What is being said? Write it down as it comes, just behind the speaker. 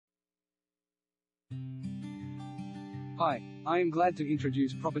Hi, I am glad to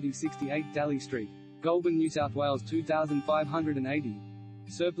introduce property 68 Dalley Street, Goulburn, New South Wales 2580.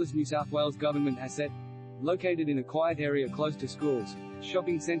 Surplus New South Wales government asset. Located in a quiet area close to schools,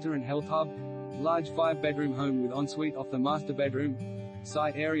 shopping centre and health hub. Large 5-bedroom home with ensuite off the master bedroom.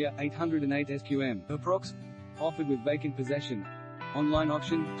 Site area 808 SQM, approx. Offered with vacant possession. Online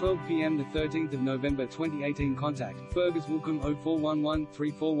auction, 12 p.m. the 13th of November 2018. Contact Fergus Wilcombe 0411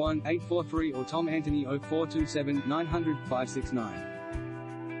 341 843 or Tom Anthony 0427 900 569.